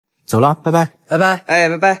走了，拜拜，拜拜，哎，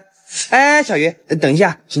拜拜。哎，小鱼，等一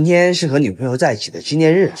下，今天是和女朋友在一起的纪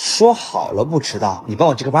念日，说好了不迟到，你帮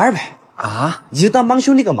我值个班呗。啊，你就当帮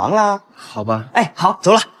兄弟个忙啦。好吧。哎，好，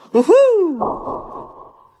走了。呜呼，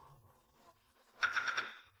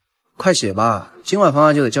快写吧，今晚方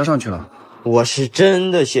案就得交上去了。我是真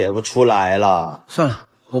的写不出来了。算了，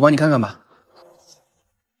我帮你看看吧。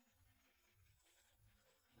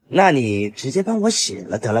那你直接帮我写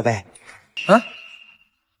了得了呗。啊，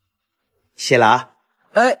写了啊。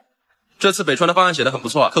哎，这次北川的方案写得很不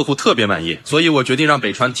错，客户特别满意，所以我决定让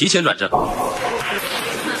北川提前转正。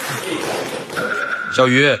小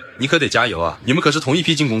鱼，你可得加油啊！你们可是同一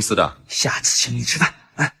批进公司的。下次请你吃饭。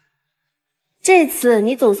哎，这次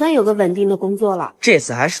你总算有个稳定的工作了。这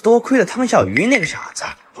次还是多亏了汤小鱼那个傻子，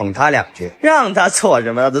捧他两句，让他做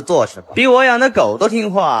什么他就做什么，比我养的狗都听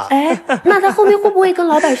话。哎，那他后面会不会跟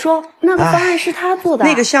老板说那个方案是他做的？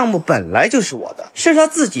那个项目本来就是我的，是他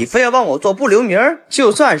自己非要帮我做不留名儿，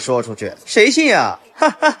就算说出去，谁信啊？哈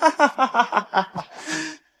哈哈哈哈哈！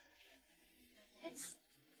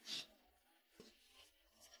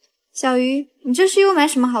小鱼，你这是又买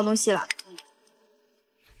什么好东西了？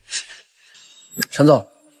陈总，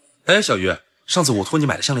哎，小鱼，上次我托你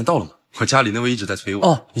买的项链到了吗？我家里那位一直在催我。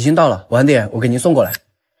哦，已经到了，晚点我给您送过来。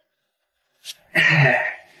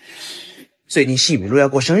最近细米露要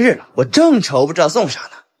过生日了，我正愁不知道送啥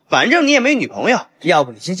呢。反正你也没女朋友，要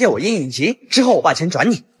不你先借我应应急，之后我把钱转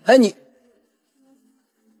你。哎，你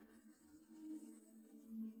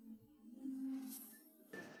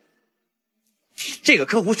这个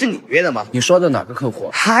客户是你约的吗？你说的哪个客户？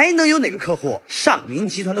还能有哪个客户？上林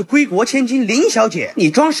集团的归国千金林小姐，你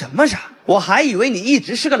装什么傻？我还以为你一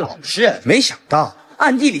直是个老实人，没想到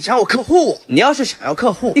暗地里抢我客户。你要是想要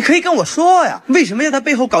客户，你可以跟我说呀，为什么要在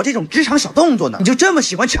背后搞这种职场小动作呢？你就这么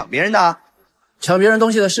喜欢抢别人的？抢别人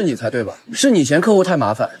东西的是你才对吧？是你嫌客户太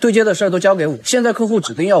麻烦，对接的事儿都交给我，现在客户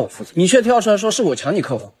指定要我负责，你却跳出来说是我抢你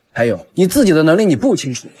客户。还有你自己的能力你不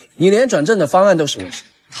清楚，你连转正的方案都是问题。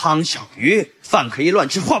汤小鱼，饭可以乱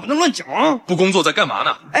吃，话不能乱讲。不工作在干嘛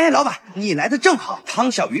呢？哎，老板，你来的正好。汤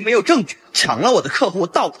小鱼没有证据，抢了我的客户，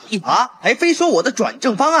倒打一耙，还非说我的转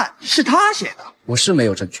正方案是他写的。我是没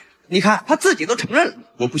有证据，你看他自己都承认了。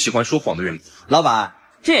我不喜欢说谎的员工。老板，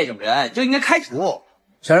这种人就应该开除。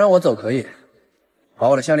想让我走可以，把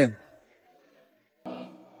我的项链。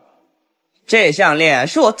这项链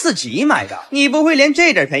是我自己买的，你不会连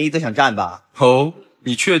这点便宜都想占吧？哦，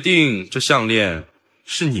你确定这项链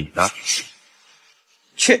是你的？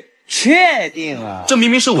确定啊？这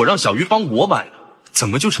明明是我让小鱼帮我买的，怎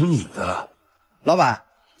么就成你的了？老板，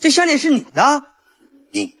这项链是你的？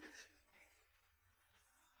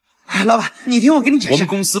老板，你听我给你解释。我们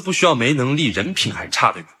公司不需要没能力、人品还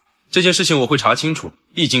差的人。这件事情我会查清楚，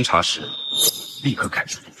一经查实，立刻开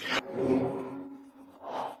除。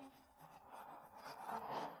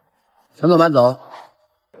陈总慢走。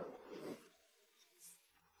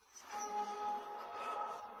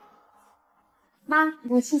妈，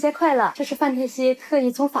母亲节快乐！这是范特西特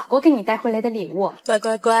意从法国给你带回来的礼物。乖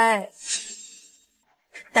乖乖，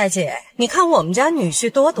大姐，你看我们家女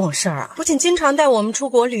婿多懂事啊，不仅经常带我们出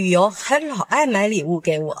国旅游，还老爱买礼物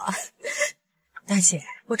给我。大姐，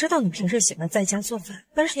我知道你平时喜欢在家做饭，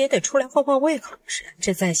但是也得出来换换胃口吃，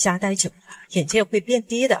这再瞎待久了，眼界会变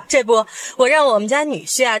低的。这不，我让我们家女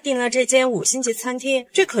婿啊订了这间5星级餐厅，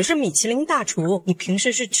这可是米其林大厨，你平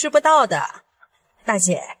时是吃不到的。大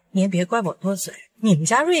姐，你也别怪我多嘴，你们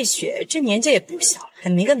家瑞雪这年纪也不小，还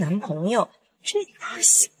没个男朋友，这哪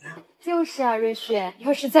行啊？就是啊，瑞雪，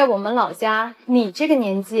要是在我们老家，你这个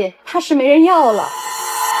年纪，怕是没人要了。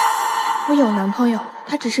我有男朋友，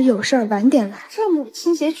他只是有事儿晚点来。这母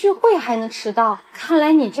亲节聚会还能迟到，看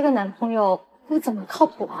来你这个男朋友不怎么靠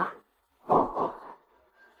谱啊。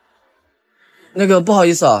那个不好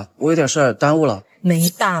意思啊，我有点事儿耽误了。没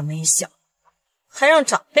大没小，还让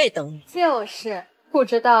长辈等你。就是不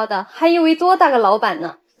知道的，还以为多大个老板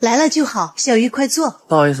呢。来了就好，小鱼快坐。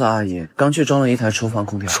不好意思，阿姨，刚去装了一台厨房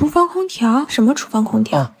空调。厨房空调？什么厨房空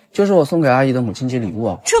调？啊，就是我送给阿姨的母亲节礼物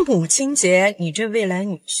啊。这母亲节，你这未来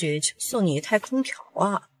女婿就送你一台空调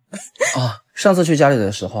啊？啊，上次去家里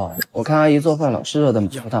的时候，我看阿姨做饭老是热的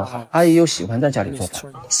不太好，阿姨又喜欢在家里做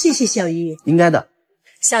饭。谢谢小鱼。应该的。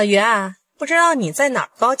小鱼啊，不知道你在哪儿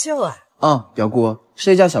高就啊？表姑，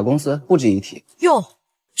是一家小公司，不值一提。哟，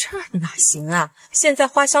这哪行啊？现在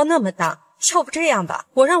花销那么大。要不这样吧，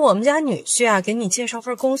我让我们家女婿啊给你介绍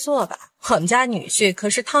份工作吧。我们家女婿可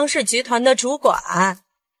是汤氏集团的主管。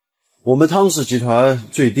我们汤氏集团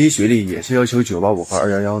最低学历也是要求985和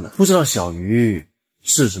211的，不知道小鱼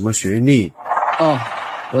是什么学历？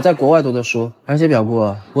我在国外读的书，而且表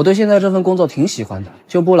姑，我对现在这份工作挺喜欢的，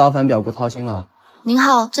就不劳烦表姑操心了。您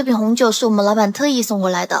好，这瓶红酒是我们老板特意送过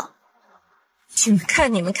来的。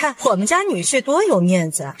你们看，我们家女婿多有面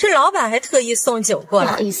子啊！这老板还特意送酒过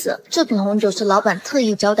来。不好意思，这瓶红酒是老板特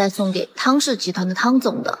意交代送给汤氏集团的汤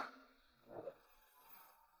总的。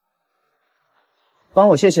帮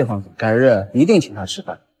我谢谢方总，改日一定请他吃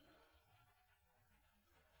饭。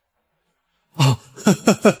哦，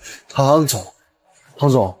汤总，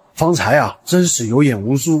方才啊，真是有眼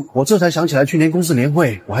无珠，我这才想起来，去年公司年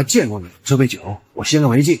会我还见过你。这杯酒我先干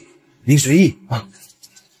为敬，您随意啊。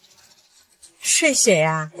睡雪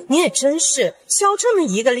呀，你也真是交这么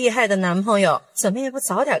一个厉害的男朋友，怎么也不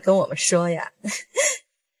早点跟我们说呀？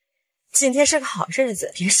今天是个好日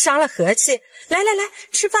子，别伤了和气。来，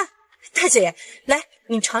吃饭。大姐，来，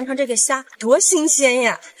你尝尝这个虾，多新鲜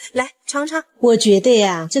呀！来，尝尝。我觉得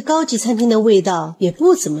呀，这高级餐厅的味道也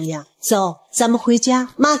不怎么样。走，咱们回家，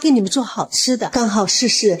妈给你们做好吃的，刚好试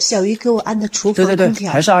试小鱼给我安的厨房空调。对，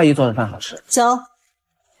还是阿姨做的饭好吃。走。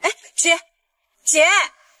哎，姐，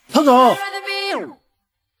汤总。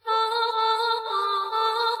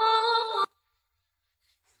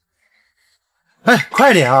哎，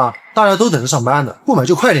快点啊！大家都等着上班呢，不买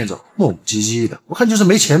就快点走，磨磨唧唧的，我看就是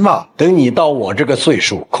没钱吧。等你到我这个岁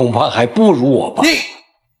数，恐怕还不如我吧。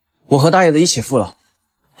我和大爷的一起付了。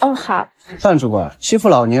哦，好。范主管，欺负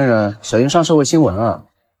老年人，小心上社会新闻啊！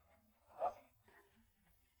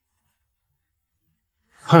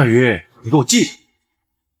汉宇，你给我记住。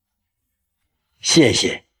谢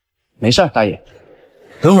谢。没事，大爷。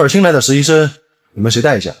等会儿新来的实习生，你们谁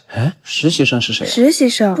带一下？哎，实习生是谁？实习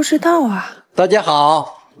生不知道啊。大家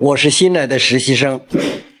好，我是新来的实习生。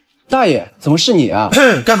大爷，怎么是你啊？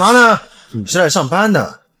干嘛呢？你是来上班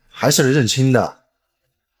的，还是来认亲的？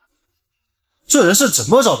这人是怎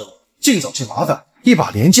么找的？净找些麻烦，一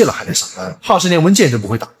把年纪了还来上班，怕是连文件都不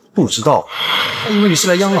会打。不知道，还以为你是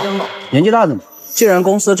来养老。年纪大的嘛，既然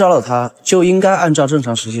公司招了他，就应该按照正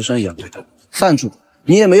常实习生一样对待。范主，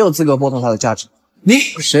你也没有资格剥夺他的价值。你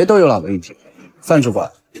谁都有老的一天。范主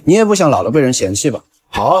管，你也不想老了被人嫌弃吧？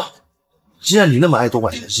好，既然你那么爱多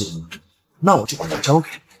管闲事，那我就把他交给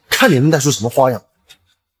你，看你能带出什么花样。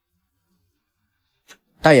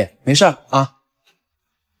大爷，没事啊。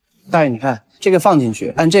大爷，你看这个放进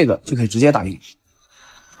去，按这个就可以直接打印。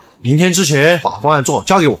明天之前把方案做好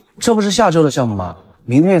交给我。这不是下周的项目吗？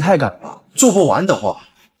明天也太赶了。做不完的话，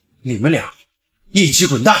你们俩一起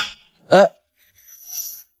滚蛋。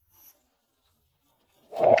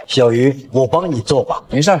小鱼，我帮你做吧。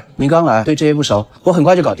没事，您刚来，对这些不熟，我很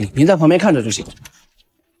快就搞定，您在旁边看着就行。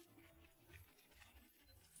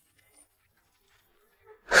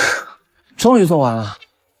终于做完了。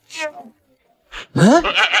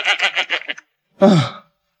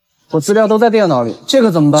我资料都在电脑里，这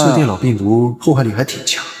个怎么办啊？这电脑病毒破坏力还挺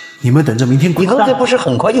强，你们等着明天滚蛋。你刚才不是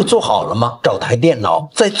很快就做好了吗？找台电脑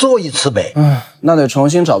再做一次呗。那得重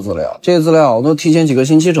新找资料，这些资料我都提前几个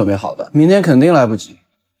星期准备好的，明天肯定来不及。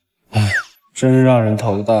真让人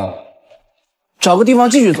头大。找个地方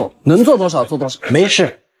继续做，能做多少做多少。没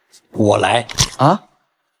事，我来。啊？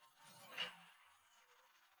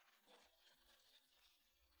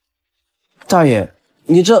大爷，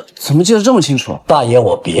你这怎么记得这么清楚？大爷，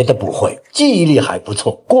我别的不会，记忆力还不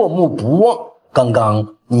错，过目不忘。刚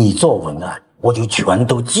刚你做文案，我就全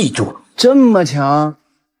都记住了。这么强？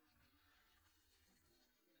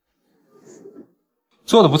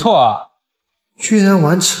做的不错啊，居然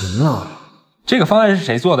完成了。这个方案是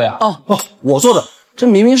谁做的呀？我做的。这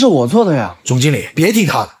明明是我做的呀。总经理，别听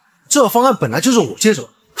他的，这方案本来就是我接手的，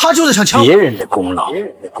他就是想抢别人的功劳，别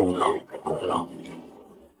人的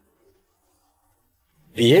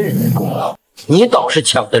功劳，你倒是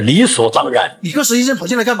抢的理所当然。你个实习生跑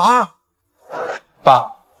进来干嘛？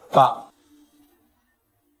爸，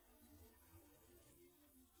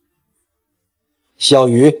小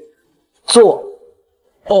鱼，做。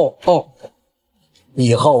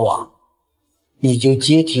以后啊，你就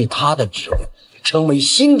接替他的职位，成为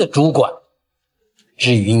新的主管。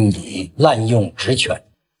至于你滥用职权，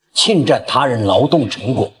侵占他人劳动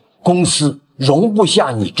成果，公司容不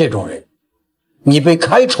下你这种人，你被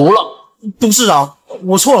开除了。董事长，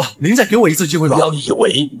我错了，您再给我一次机会吧。不要以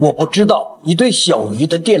为我不知道你对小鱼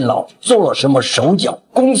的电脑做了什么手脚，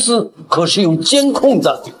公司可是有监控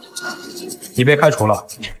的。你被开除了，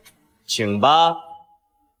请吧。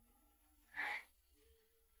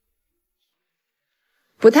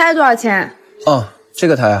补胎多少钱？这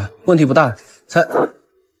个台问题不大，才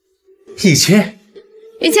1000。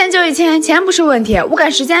1000就1000，钱不是问题，我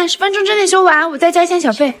赶时间，10分钟之内修完，我再加1000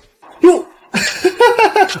小费。哟，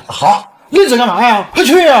好，愣着干嘛呀？快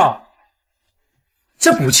去呀！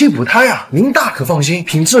这补气补胎啊，您大可放心，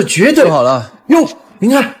品质绝对好了。哟，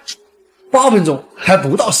您看， 8分钟，还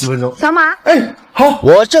不到10分钟。小马，哎，好，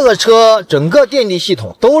我这个车整个电力系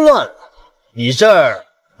统都乱了，你这儿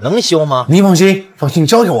能修吗？您放心，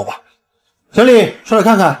交给我吧。小李，出来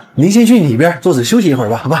看看，您先去里边坐着休息一会儿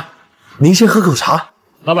吧，好吧？您先喝口茶。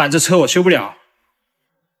老板，这车我修不了。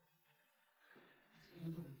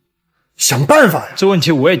想办法呀！这问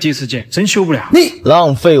题我也第一次见，真修不了。你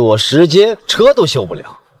浪费我时间，车都修不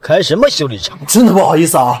了，开什么修理厂？真的不好意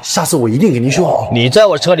思啊，下次我一定给您修好。你在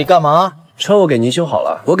我车里干嘛？车我给您修好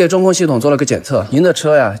了，我给中控系统做了个检测，您的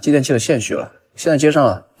车呀，继电器的线虚了，现在接上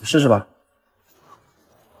了，试试吧。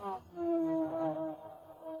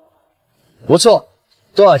不错，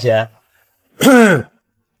多少钱？5000，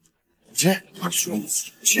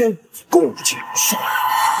够5000，算了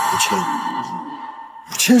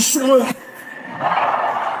，5000算了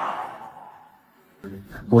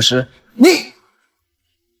，50。你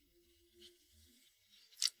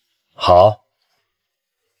好，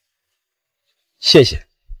谢谢。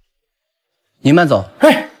您慢走。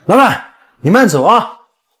嘿，老板，你慢走啊！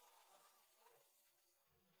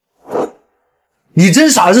你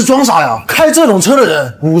真傻还是装傻呀？开这种车的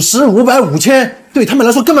人，50、500、5000，对他们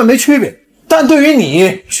来说根本没区别，但对于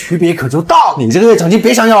你，区别可就大了。你这个月奖金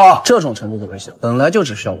别想要啊！这种程度的危险，本来就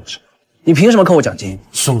只需要50，你凭什么扣我奖金？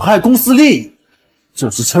损害公司利益，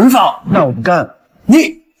这是惩罚。那我不干了。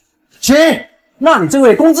你行，那你这个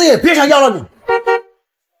月工资也别想要了你。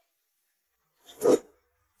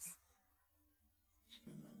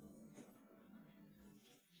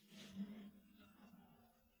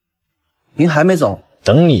您还没走？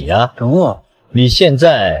等你呀，等我。你现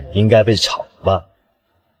在应该被炒了吧？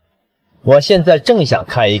我现在正想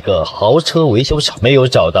开一个豪车维修厂，没有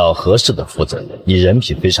找到合适的负责人。你人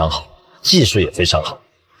品非常好，技术也非常好，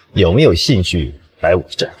有没有兴趣来我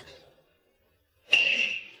这儿？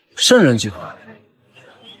圣人集团。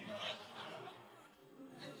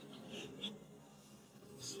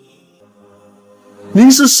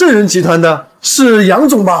您是圣人集团的，是杨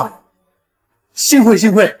总吧？幸会。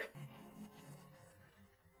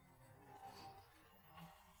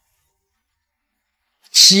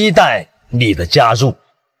期待你的加入。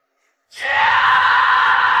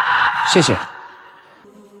谢谢。